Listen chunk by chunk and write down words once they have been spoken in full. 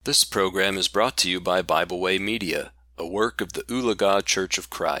This program is brought to you by Bible Way Media, a work of the Ulaga Church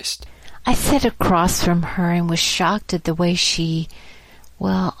of Christ. I sat across from her and was shocked at the way there's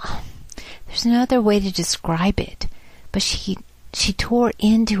no other way to describe it, but she tore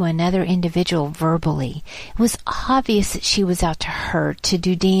into another individual verbally. It was obvious that she was out to hurt, to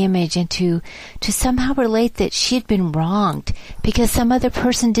do damage, and to somehow relate that she had been wronged because some other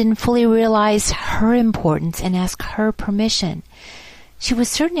person didn't fully realize her importance and ask her permission. She was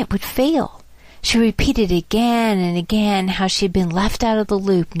certain it would fail. She repeated again and again how she had been left out of the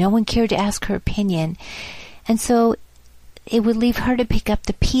loop. No one cared to ask her opinion. And so it would leave her to pick up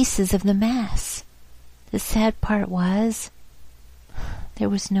the pieces of the mess. The sad part was, there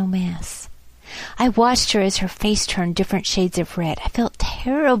was no mess. I watched her as her face turned different shades of red. I felt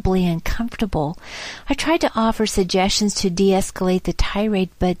terribly uncomfortable. I tried to offer suggestions to de-escalate the tirade,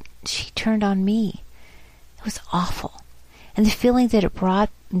 but she turned on me. It was awful. And the feeling that it brought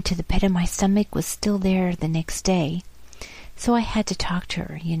into the pit of my stomach was still there the next day. So I had to talk to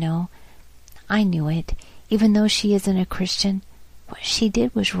her, I knew it. Even though she isn't a Christian, what she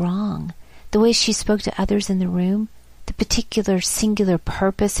did was wrong. The way she spoke to others in the room, the particular singular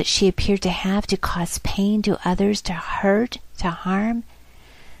purpose that she appeared to have to cause pain to others, to hurt, to harm,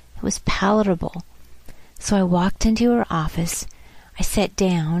 it was palatable. So I walked into her office. I sat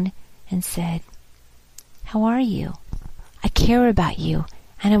down and said, "How are you? I care about you,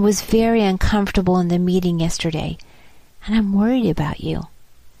 and I was very uncomfortable in the meeting yesterday, and I'm worried about you."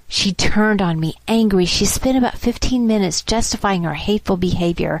 She turned on me, angry. She spent about 15 minutes justifying her hateful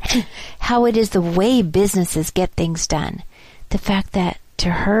behavior, how it is the way businesses get things done. The fact that,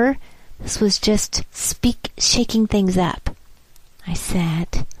 to her, this was just shaking things up. I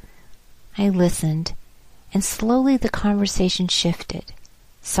sat, I listened, and slowly the conversation shifted,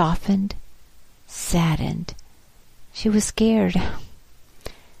 softened, saddened. She was scared.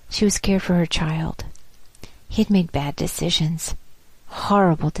 She was scared for her child. He had made bad decisions,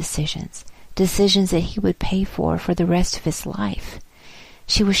 horrible decisions that he would pay for the rest of his life.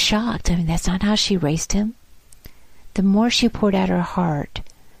 She was shocked. That's not how she raised him. The more she poured out her heart,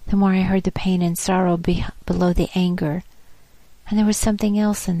 the more I heard the pain and sorrow below the anger. And there was something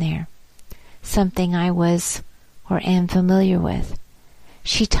else in there, something I was or am familiar with.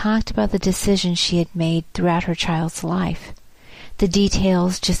 She talked about the decisions she had made throughout her child's life. The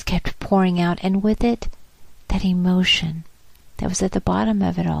details just kept pouring out, and with it, that emotion that was at the bottom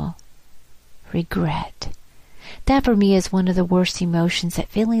of it all. Regret. That for me is one of the worst emotions, that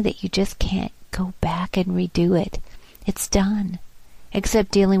feeling that you just can't go back and redo it. It's done. Except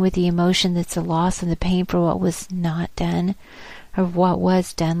dealing with the emotion that's the loss and the pain for what was not done, or what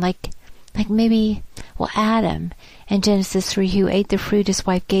was done, like maybe, Adam in Genesis 3, who ate the fruit his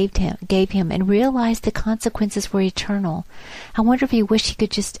wife gave him and realized the consequences were eternal. I wonder if he wished he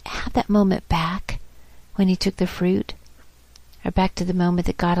could just have that moment back when he took the fruit, or back to the moment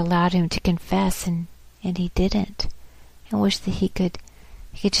that God allowed him to confess and he didn't, and wished that he could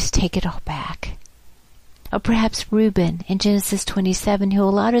just take it all back. Or perhaps Reuben in Genesis 27, who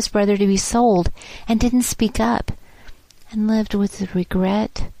allowed his brother to be sold and didn't speak up, and lived with the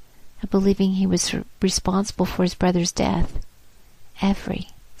regret of believing he was responsible for his brother's death every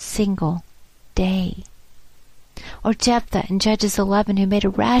single day. Or Jephthah in Judges 11, who made a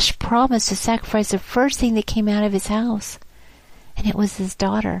rash promise to sacrifice the first thing that came out of his house, and it was his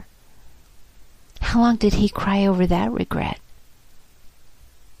daughter. How long did he cry over that regret?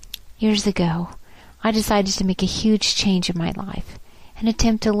 Years ago, I decided to make a huge change in my life, and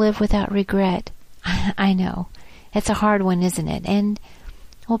attempt to live without regret. I know, it's a hard one, isn't it? And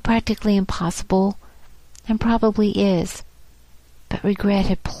practically impossible, and probably is. But regret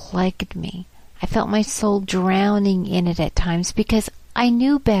had plagued me. I felt my soul drowning in it at times because I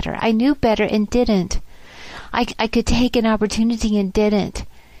knew better and didn't. I could take an opportunity and didn't.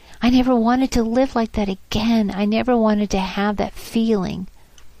 I never wanted to live like that again. I never wanted to have that feeling.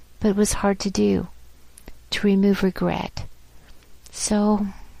 But it was hard to do, to remove regret. So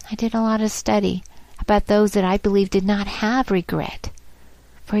I did a lot of study about those that I believe did not have regret.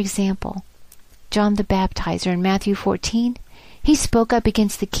 For example, John the Baptizer in Matthew 14, he spoke up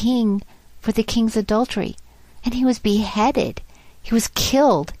against the king for the king's adultery, and he was beheaded. He was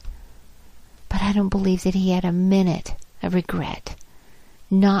killed. But I don't believe that he had a minute of regret.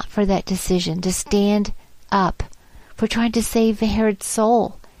 Not for that decision to stand up, for trying to save Herod's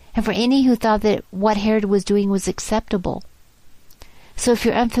soul, and for any who thought that what Herod was doing was acceptable. So if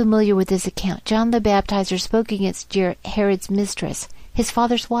you're unfamiliar with this account, John the Baptizer spoke against Herod's mistress, his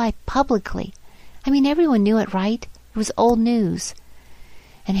father's wife, publicly. Everyone knew it, right? It was old news.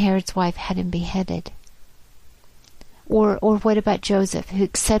 And Herod's wife had him beheaded. Or what about Joseph, who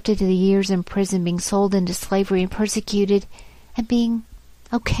accepted the years in prison, being sold into slavery and persecuted, and being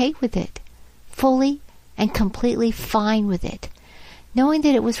okay with it, fully and completely fine with it, knowing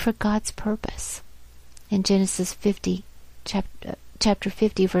that it was for God's purpose? In Genesis 50, chapter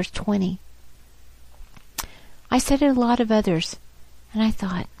 50, verse 20. I said it a lot of others, and I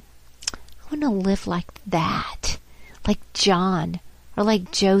thought, I want to live like that, like John, or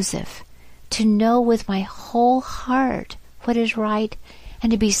like Joseph, to know with my whole heart what is right, and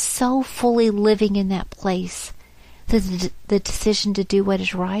to be so fully living in that place that the decision to do what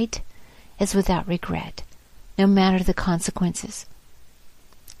is right is without regret, no matter the consequences.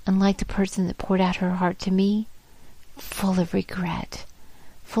 Unlike the person that poured out her heart to me, full of regret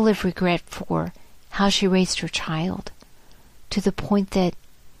for how she raised her child, to the point that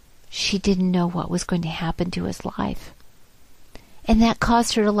she didn't know what was going to happen to his life. And that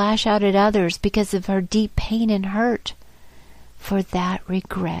caused her to lash out at others because of her deep pain and hurt for that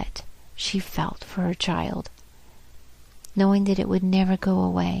regret she felt for her child, knowing that it would never go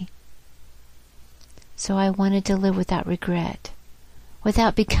away. So I wanted to live without regret,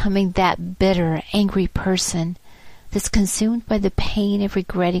 without becoming that bitter, angry person that's consumed by the pain of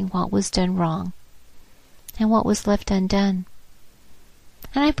regretting what was done wrong and what was left undone.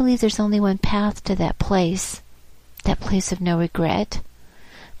 And I believe there's only one path to that place of no regret,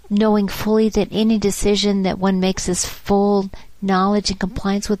 knowing fully that any decision that one makes is full knowledge and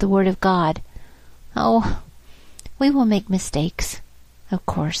compliance with the Word of God. Oh, we will make mistakes, of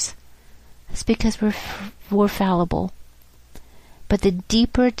course. It's because we're fallible. But the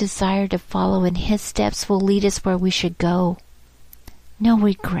deeper desire to follow in His steps will lead us where we should go. No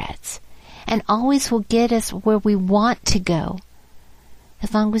regrets. And always will get us where we want to go,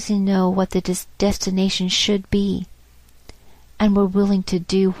 as long as we know what the destination should be, and we're willing to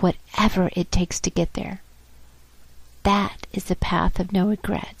do whatever it takes to get there. That is the path of no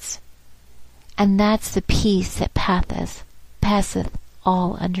regrets. And that's the peace that passeth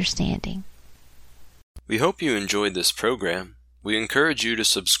all understanding. We hope you enjoyed this program. We encourage you to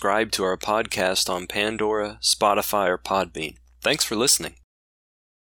subscribe to our podcast on Pandora, Spotify, or Podbean. Thanks for listening.